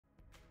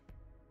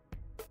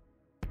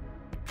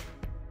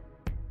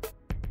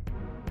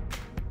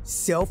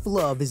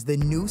Self-Love is the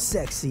New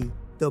Sexy,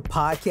 the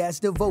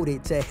podcast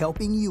devoted to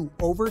helping you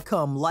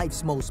overcome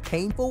life's most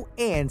painful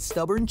and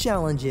stubborn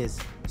challenges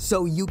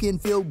so you can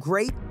feel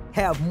great,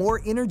 have more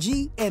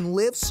energy, and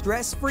live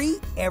stress-free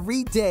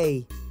every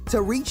day.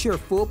 To reach your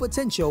full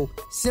potential,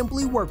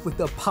 simply work with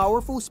the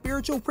powerful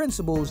spiritual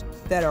principles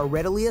that are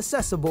readily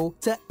accessible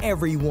to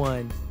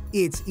everyone.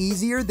 It's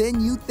easier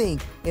than you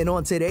think, and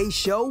on today's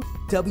show,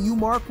 W.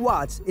 Mark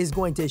Watts is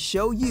going to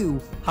show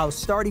you how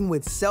starting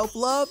with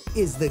self-love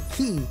is the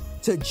key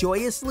to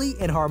joyously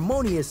and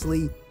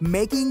harmoniously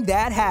making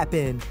that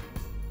happen.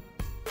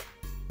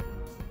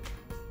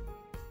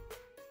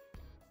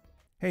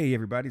 Hey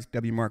everybody, it's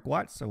W. Mark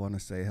Watts. I want to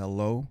say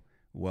hello,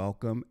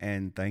 welcome,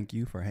 and thank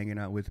you for hanging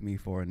out with me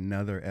for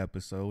another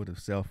episode of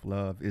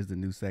Self-Love is the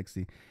New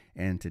Sexy.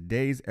 And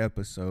today's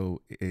episode,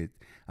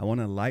 I want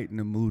to lighten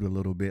the mood a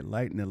little bit,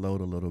 lighten the load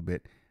a little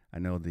bit. I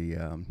know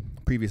the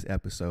previous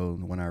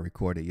episode when I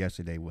recorded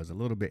yesterday was a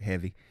little bit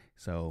heavy,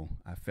 so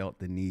I felt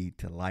the need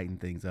to lighten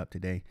things up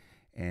today.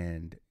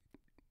 And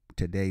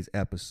today's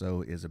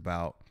episode is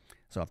about,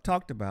 so I've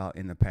talked about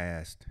in the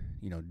past,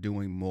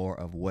 doing more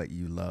of what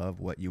you love,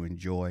 what you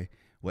enjoy,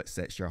 what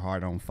sets your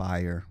heart on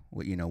fire,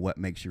 what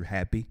makes you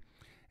happy.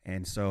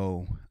 And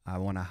so I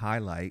want to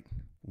highlight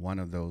one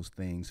of those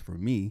things for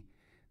me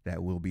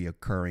that will be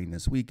occurring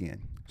this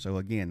weekend. So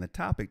again, the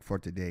topic for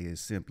today is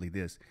simply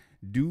this: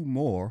 do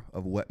more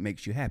of what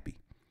makes you happy.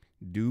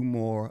 Do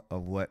more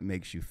of what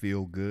makes you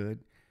feel good.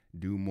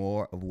 Do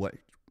more of what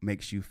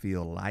makes you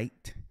feel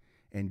light,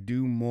 and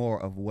do more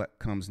of what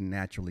comes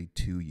naturally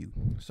to you.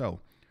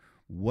 So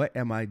what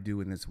am I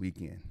doing this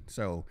weekend?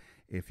 So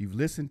if you've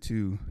listened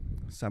to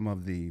some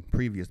of the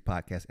previous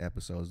podcast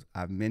episodes,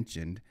 I've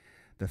mentioned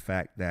the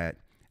fact that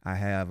I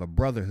have a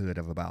brotherhood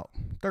of about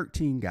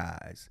 13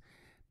 guys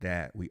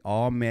that we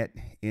all met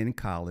in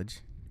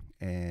college,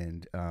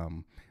 and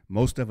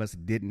most of us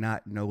did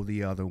not know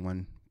the other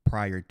one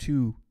prior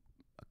to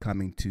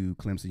coming to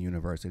Clemson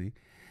University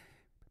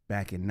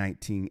back in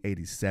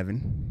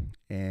 1987.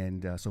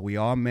 And so we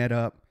all met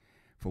up.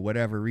 For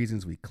whatever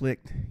reasons, we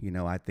clicked.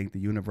 I think the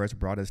universe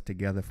brought us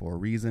together for a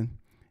reason.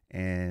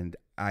 And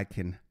I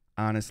can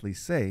honestly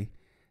say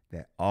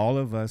that all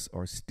of us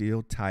are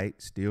still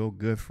tight, still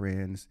good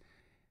friends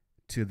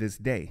to this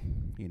day,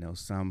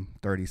 some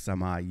 30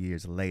 some odd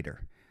years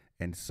later.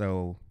 And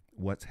so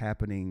what's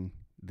happening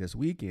this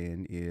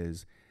weekend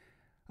is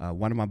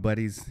one of my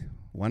buddies,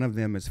 one of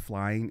them is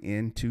flying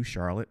into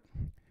Charlotte.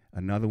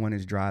 Another one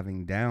is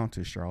driving down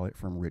to Charlotte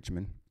from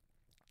Richmond.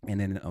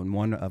 And then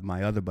one of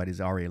my other buddies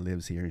already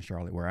lives here in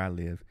Charlotte where I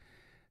live.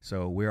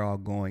 So we're all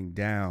going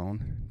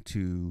down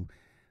to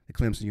the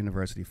Clemson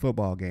University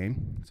football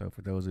game. So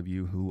for those of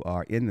you who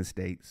are in the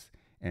States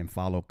and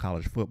follow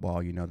college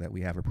football, you know that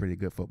we have a pretty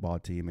good football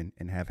team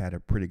and have had a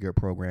pretty good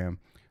program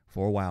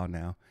for a while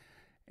now.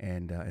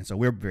 And so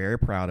we're very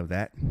proud of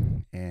that,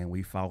 and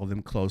we follow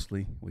them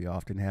closely. We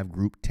often have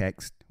group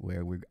text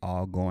where we're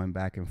all going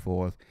back and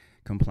forth,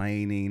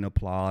 complaining,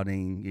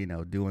 applauding,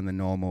 doing the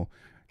normal,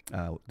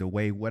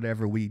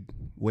 whatever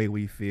way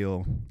we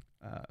feel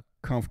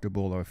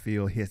comfortable or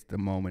feel hits the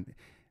moment,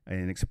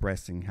 and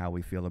expressing how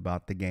we feel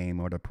about the game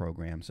or the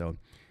program. So,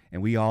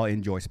 and we all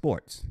enjoy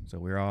sports. So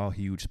we're all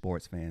huge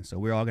sports fans. So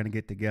we're all going to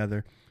get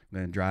together. We're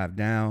going to drive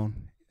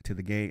down to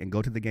the game and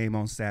go to the game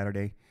on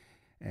Saturday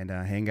and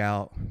hang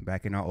out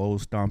back in our old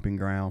stomping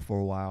ground for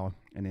a while.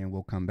 And then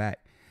we'll come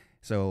back.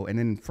 So, and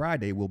then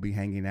Friday we'll be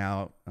hanging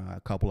out.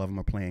 A couple of them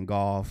are playing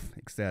golf,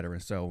 etc.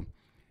 So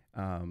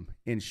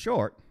in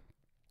short,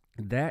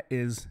 that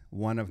is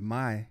one of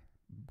my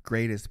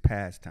greatest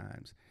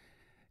pastimes.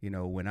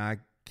 When I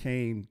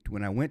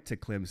went to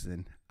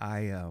Clemson,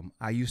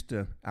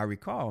 I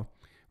recall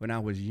when I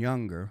was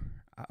younger,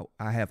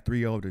 I have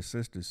 3 older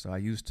sisters, so I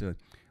used to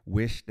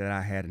wish that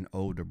I had an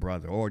older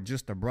brother or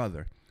just a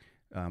brother,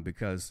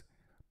 because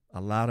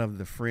a lot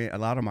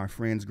of my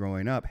friends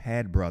growing up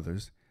had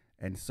brothers,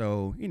 and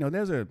so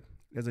there's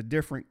a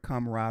different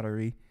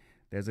camaraderie,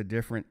 there's a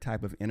different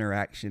type of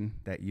interaction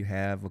that you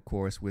have, of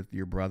course, with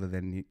your brother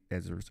than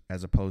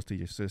as opposed to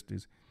your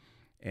sisters.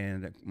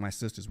 And my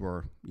sisters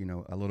were,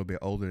 a little bit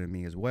older than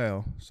me as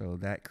well. So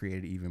that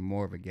created even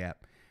more of a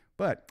gap.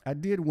 But I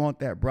did want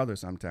that brother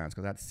sometimes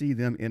because I'd see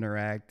them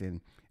interact and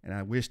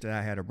I wished that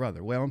I had a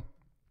brother. Well,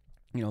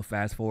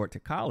 fast forward to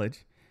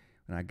college,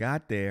 when I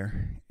got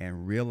there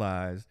and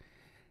realized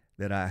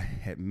that I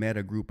had met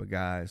a group of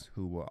guys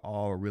who were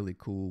all really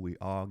cool. We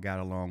all got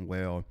along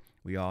well.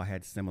 We all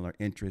had similar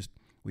interests.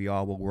 We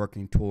all were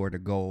working toward a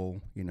goal,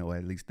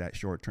 at least that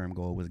short-term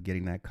goal was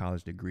getting that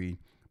college degree,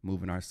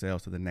 moving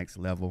ourselves to the next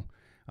level,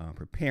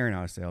 preparing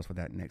ourselves for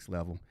that next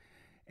level.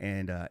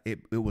 And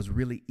it was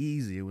really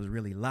easy. It was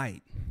really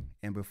light.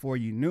 And before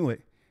you knew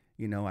it,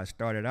 I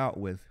started out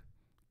with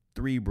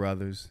 3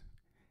 brothers,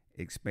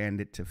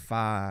 expanded to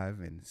 5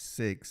 and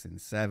 6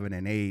 and 7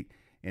 and 8,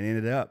 and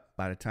ended up,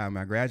 by the time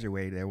I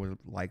graduated, there was,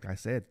 like I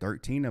said,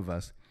 13 of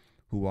us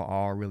who were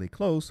all really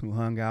close, who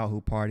hung out,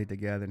 who partied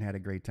together and had a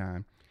great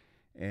time.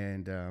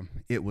 And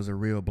it was a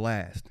real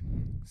blast.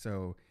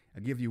 So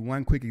I'll give you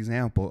one quick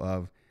example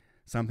of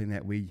something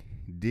that we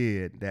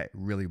did that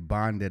really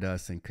bonded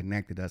us and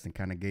connected us and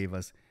kind of gave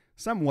us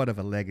somewhat of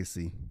a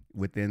legacy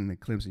within the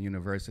Clemson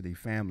University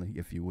family,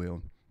 if you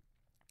will.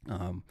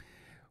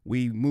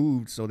 We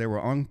moved, so there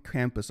were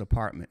on-campus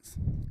apartments.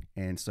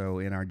 And so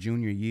in our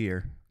junior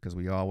year, because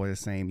we all were the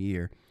same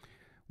year,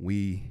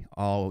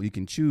 you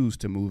can choose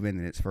to move in,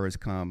 and it's first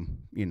come,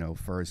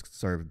 first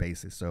served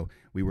basis. So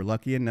we were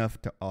lucky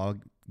enough to all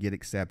get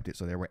accepted.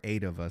 So there were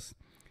 8 of us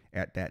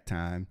at that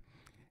time,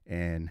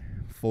 and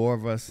 4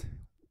 of us,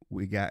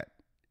 we got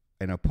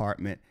an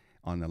apartment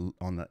on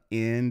the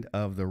end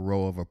of the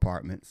row of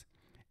apartments,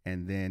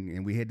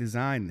 and we had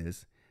designed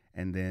this,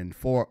 and then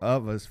 4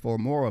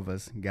 more of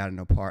us got an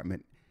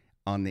apartment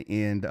on the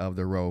end of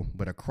the row,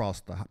 but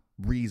across the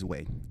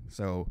breezeway.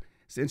 So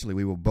essentially,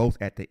 we were both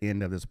at the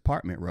end of this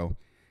apartment row,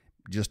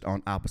 just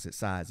on opposite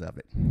sides of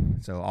it.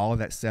 So all of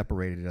that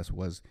separated us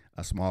was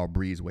a small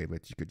breezeway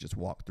that you could just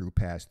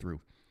pass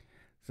through.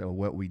 So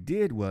what we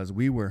did was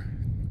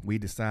we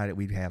decided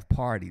we'd have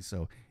parties.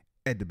 So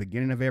at the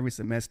beginning of every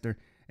semester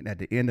and at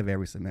the end of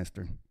every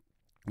semester,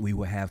 we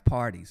would have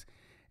parties.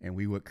 And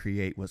we would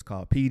create what's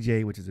called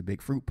PJ, which is a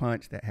big fruit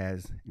punch that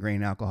has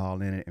grain alcohol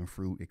in it and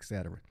fruit,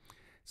 etc.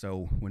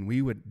 So when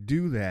we would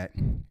do that,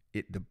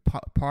 the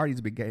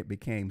parties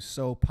became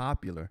so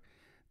popular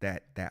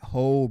that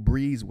whole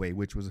breezeway,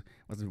 which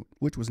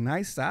was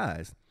nice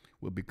size,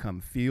 would become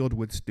filled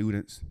with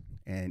students,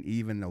 and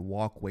even the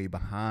walkway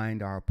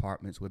behind our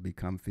apartments would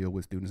become filled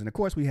with students. And of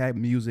course, we had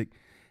music,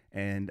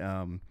 and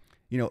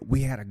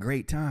we had a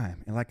great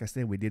time. And like I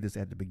said, we did this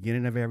at the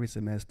beginning of every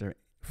semester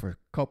for a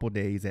couple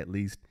days at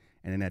least,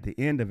 and then at the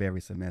end of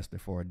every semester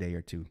for a day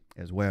or two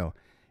as well.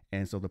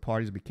 And so the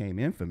parties became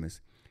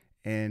infamous,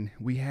 and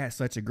we had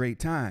such a great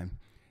time.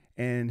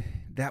 And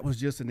that was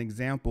just an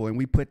example, and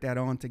we put that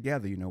on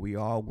together. We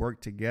all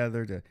worked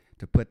together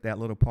to put that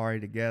little party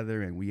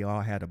together, and we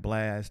all had a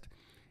blast.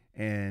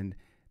 And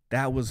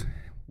that was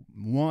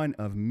one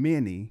of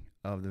many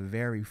of the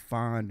very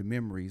fond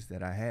memories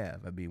that I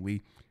have. I mean,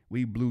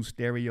 we blew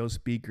stereo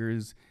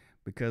speakers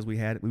because we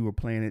were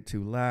playing it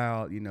too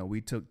loud. We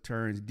took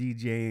turns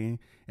DJing.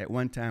 At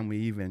one time, we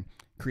even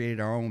created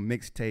our own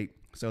mixtape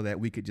so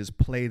that we could just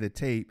play the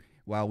tape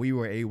while we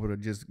were able to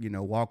just,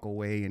 walk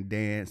away and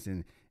dance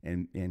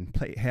and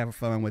play, have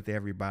fun with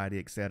everybody,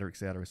 et cetera, et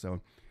cetera.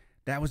 So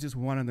that was just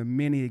one of the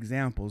many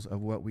examples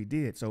of what we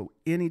did. So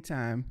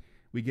anytime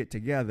we get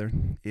together,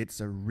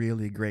 it's a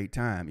really great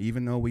time.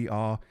 Even though we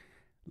all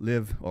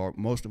live, or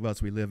most of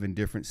us, we live in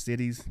different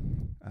cities.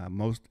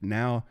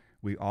 Now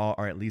we all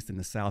are at least in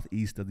the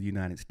southeast of the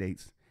United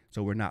States.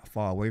 So we're not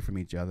far away from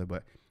each other,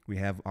 but we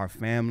have our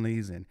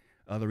families and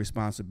other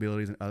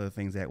responsibilities and other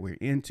things that we're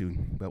into,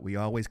 but we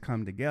always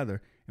come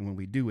together. And when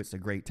we do, it's a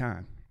great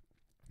time.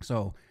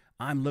 So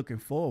I'm looking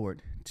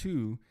forward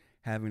to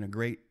having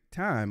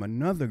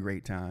another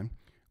great time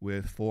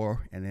with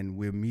 4, and then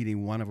we're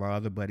meeting one of our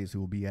other buddies who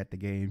will be at the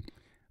game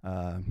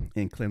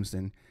in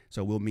Clemson.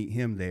 So we'll meet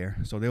him there.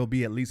 So there'll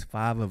be at least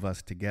 5 of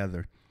us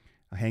together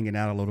hanging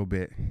out a little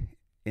bit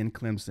in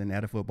Clemson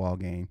at a football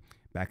game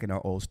back in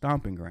our old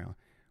stomping ground,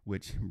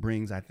 which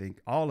brings, I think,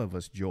 all of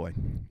us joy.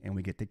 And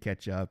we get to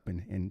catch up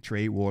and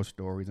trade war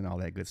stories and all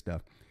that good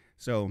stuff.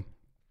 So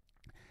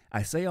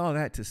I say all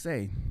that to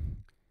say,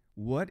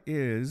 what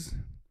is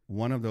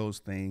one of those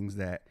things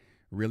that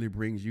really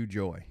brings you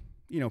joy?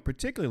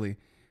 Particularly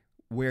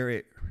where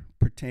it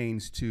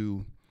pertains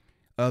to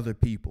other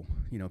people,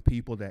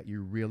 people that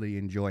you really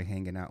enjoy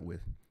hanging out with,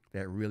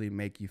 that really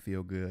make you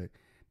feel good,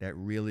 that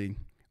really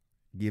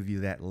give you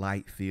that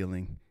light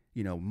feeling.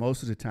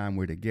 Most of the time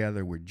we're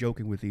together, we're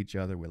joking with each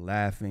other, we're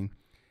laughing,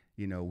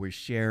 we're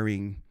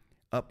sharing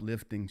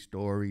uplifting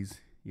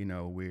stories,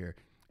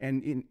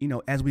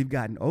 as we've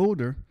gotten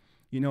older,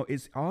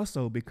 it's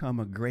also become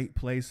a great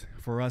place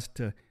for us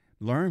to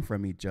learn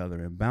from each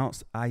other and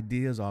bounce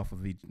ideas off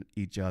of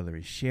each other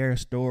and share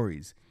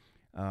stories,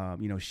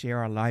 share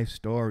our life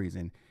stories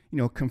and,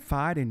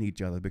 confide in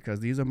each other, because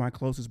these are my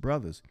closest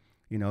brothers.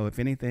 If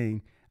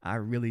anything I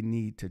really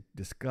need to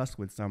discuss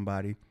with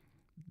somebody,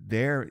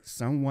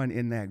 someone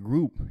in that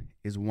group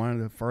is one of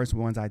the first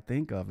ones I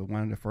think of, and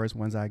one of the first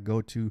ones I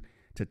go to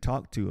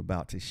talk to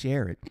about, to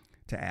share it,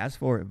 to ask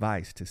for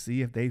advice, to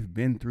see if they've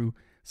been through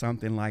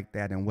something like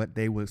that and what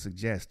they would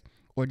suggest,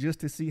 or just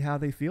to see how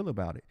they feel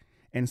about it.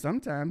 And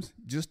sometimes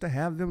just to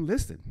have them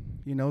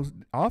listen.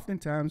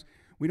 Oftentimes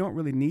we don't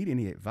really need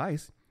any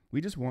advice.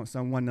 We just want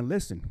someone to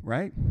listen,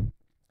 right?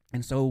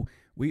 And so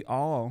we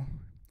all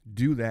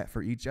do that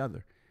for each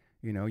other.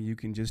 You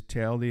can just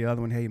tell the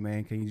other one, hey,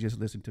 man, can you just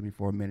listen to me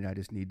for a minute? I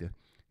just need to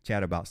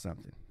chat about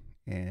something.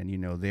 And,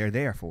 they're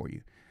there for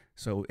you.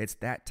 So it's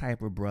that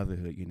type of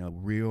brotherhood,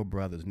 real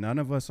brothers. None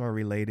of us are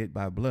related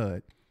by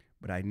blood,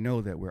 but I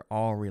know that we're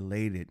all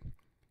related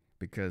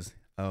because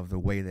of the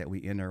way that we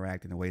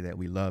interact and the way that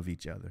we love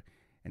each other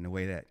and the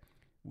way that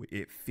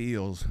it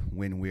feels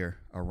when we're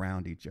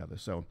around each other.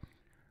 So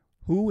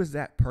who is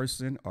that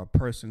person or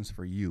persons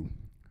for you?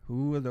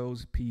 Who are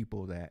those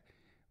people that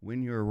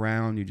when you're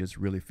around, you just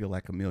really feel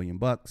like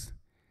 $1,000,000,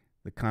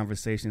 the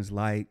conversations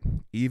light,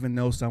 even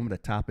though some of the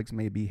topics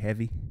may be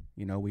heavy.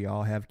 We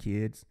all have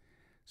kids.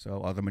 So,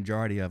 or the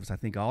majority of us, I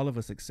think all of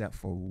us except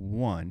for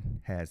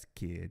one has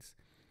kids.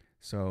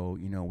 So,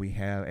 we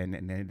have,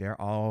 and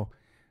they're all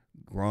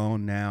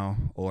grown now,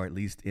 or at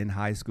least in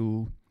high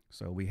school.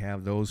 So we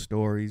have those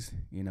stories,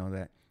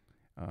 that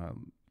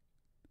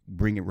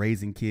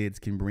raising kids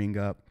can bring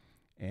up.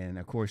 And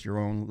of course, your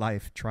own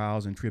life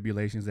trials and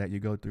tribulations that you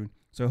go through.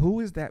 So who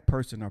is that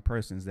person or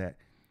persons that,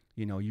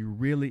 you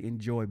really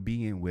enjoy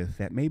being with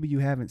that maybe you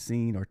haven't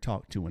seen or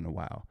talked to in a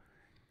while?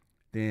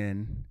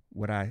 Then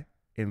what I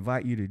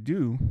invite you to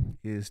do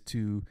is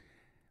to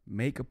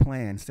make a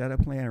plan, set a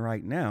plan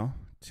right now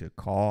to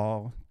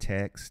call,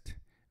 text,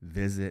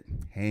 visit,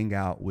 hang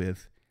out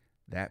with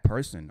that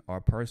person or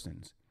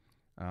persons.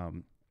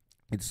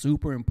 It's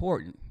super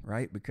important,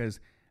 right? Because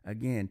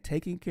again,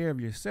 taking care of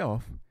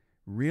yourself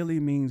really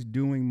means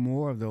doing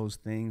more of those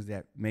things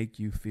that make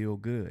you feel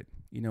good.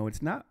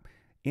 It's not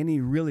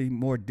any really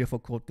more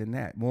difficult than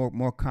that,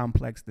 more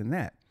complex than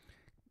that.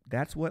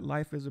 That's what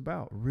life is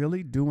about,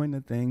 really doing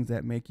the things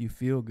that make you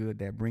feel good,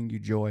 that bring you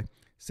joy,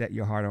 set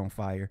your heart on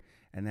fire,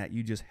 and that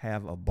you just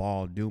have a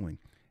ball doing.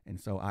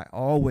 And so I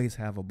always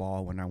have a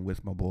ball when I'm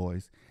with my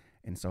boys.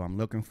 And so I'm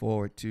looking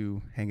forward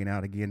to hanging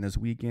out again this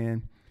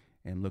weekend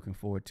and looking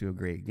forward to a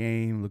great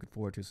game, looking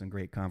forward to some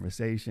great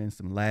conversations,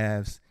 some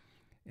laughs,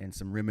 and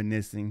some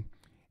reminiscing.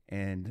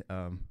 And,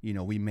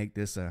 we make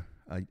this a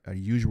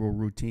usual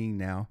routine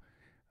now.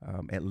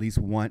 At least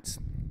once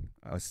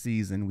a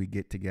season we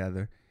get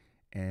together,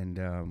 and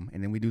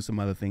then we do some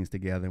other things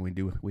together.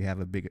 And we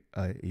have a big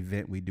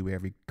event we do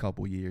every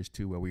couple years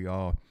too, where we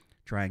all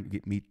try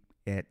and meet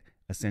at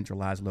a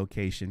centralized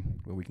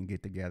location where we can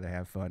get together,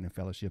 have fun and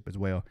fellowship as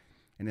well.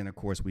 And then of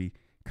course we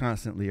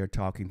constantly are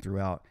talking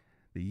throughout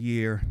the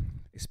year,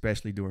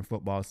 especially during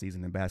football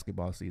season and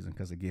basketball season,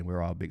 because again,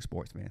 we're all big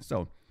sports fans.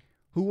 So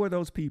who are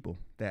those people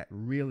that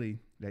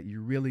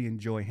you really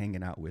enjoy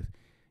hanging out with,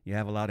 you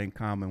have a lot in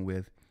common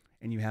with,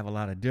 and you have a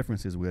lot of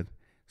differences with,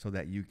 so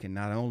that you can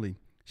not only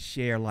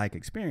share like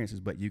experiences,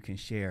 but you can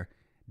share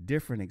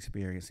different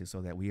experiences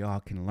so that we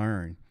all can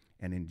learn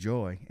and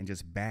enjoy and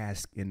just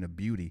bask in the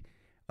beauty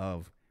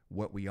of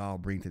what we all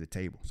bring to the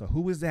table. So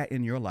who is that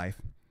in your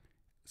life?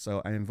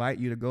 So I invite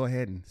you to go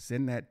ahead and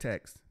send that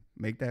text,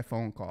 make that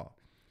phone call,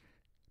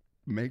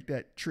 make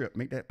that trip,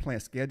 make that plan,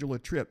 schedule a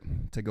trip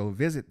to go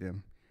visit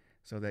them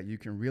so that you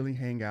can really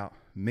hang out,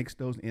 mix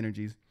those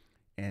energies,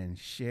 and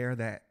share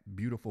that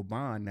beautiful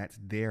bond that's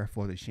there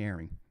for the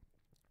sharing,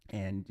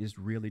 and just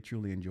really,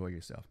 truly enjoy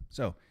yourself.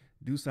 So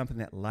do something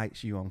that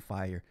lights you on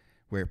fire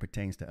where it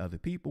pertains to other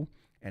people.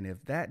 And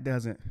if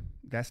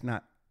that's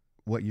not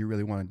what you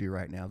really want to do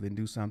right now, then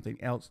do something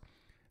else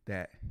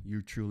that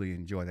you truly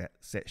enjoy, that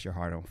sets your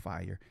heart on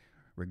fire,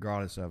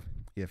 regardless of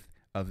if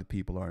other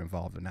people are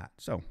involved or not.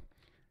 So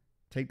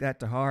take that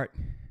to heart.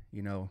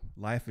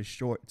 Life is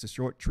short. It's a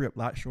short trip, a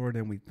lot shorter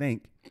than we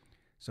think.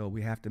 So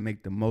we have to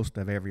make the most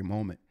of every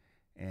moment.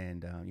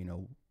 And,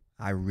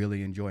 I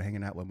really enjoy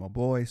hanging out with my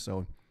boys.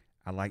 So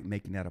I like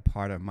making that a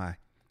part of my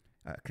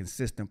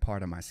consistent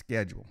part of my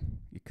schedule,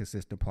 a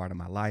consistent part of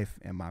my life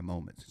and my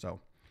moments. So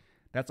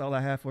that's all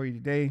I have for you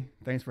today.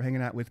 Thanks for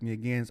hanging out with me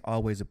again. It's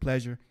always a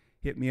pleasure.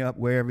 Hit me up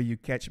wherever you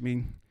catch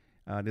me.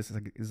 This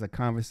is a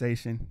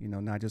conversation,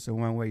 not just a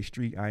one-way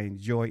street. I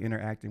enjoy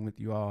interacting with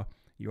you all.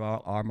 You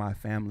all are my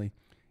family.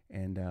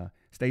 And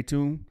stay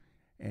tuned.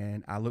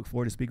 And I look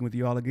forward to speaking with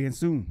you all again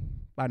soon.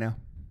 Bye now.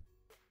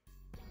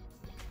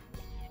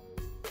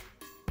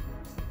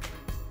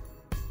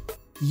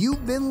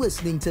 You've been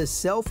listening to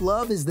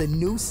Self-Love is the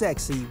New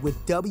Sexy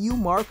with W.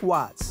 Mark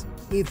Watts.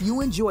 If you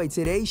enjoyed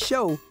today's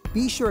show,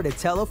 be sure to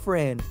tell a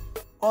friend.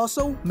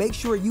 Also, make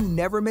sure you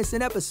never miss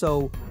an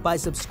episode by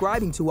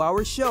subscribing to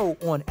our show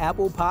on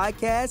Apple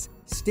Podcasts,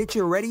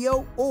 Stitcher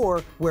Radio,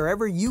 or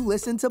wherever you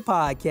listen to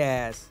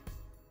podcasts.